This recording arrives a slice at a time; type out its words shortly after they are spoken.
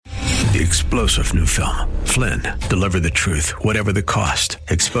The explosive new film, Flynn, deliver the truth, whatever the cost,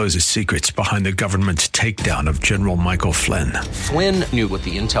 exposes secrets behind the government's takedown of General Michael Flynn. Flynn knew what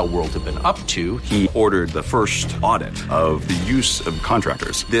the intel world had been up to. He ordered the first audit of the use of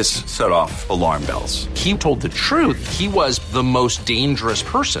contractors. This set off alarm bells. He told the truth. He was the most dangerous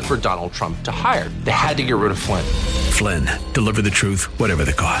person for Donald Trump to hire. They had to get rid of Flynn. Flynn, deliver the truth, whatever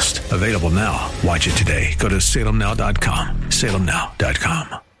the cost. Available now. Watch it today. Go to salemnow.com.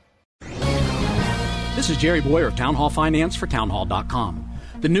 salemnow.com. This is Jerry Bowyer of Town Hall Finance for townhall.com.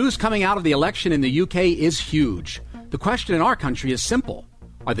 The news coming out of the election in the UK is huge. The question in our country is simple.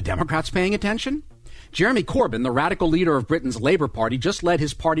 Are the Democrats paying attention? Jeremy Corbyn, the radical leader of Britain's Labour Party, just led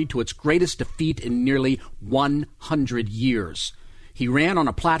his party to its greatest defeat in nearly 100 years. He ran on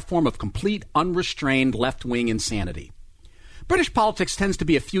a platform of complete, unrestrained left-wing insanity. British politics tends to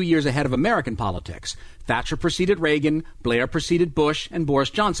be a few years ahead of American politics. Thatcher preceded Reagan, Blair preceded Bush, and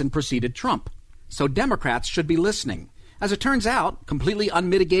Boris Johnson preceded Trump. So Democrats should be listening. As it turns out, completely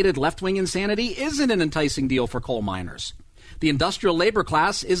unmitigated left-wing insanity isn't an enticing deal for coal miners. The industrial labor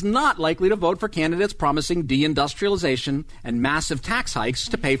class is not likely to vote for candidates promising deindustrialization and massive tax hikes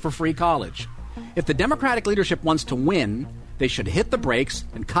to pay for free college. If the Democratic leadership wants to win, they should hit the brakes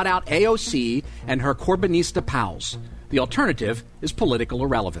and cut out AOC and her Corbynista pals. The alternative is political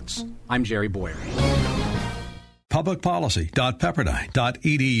irrelevance. I'm Jerry Bowyer.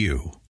 Publicpolicy.pepperdine.edu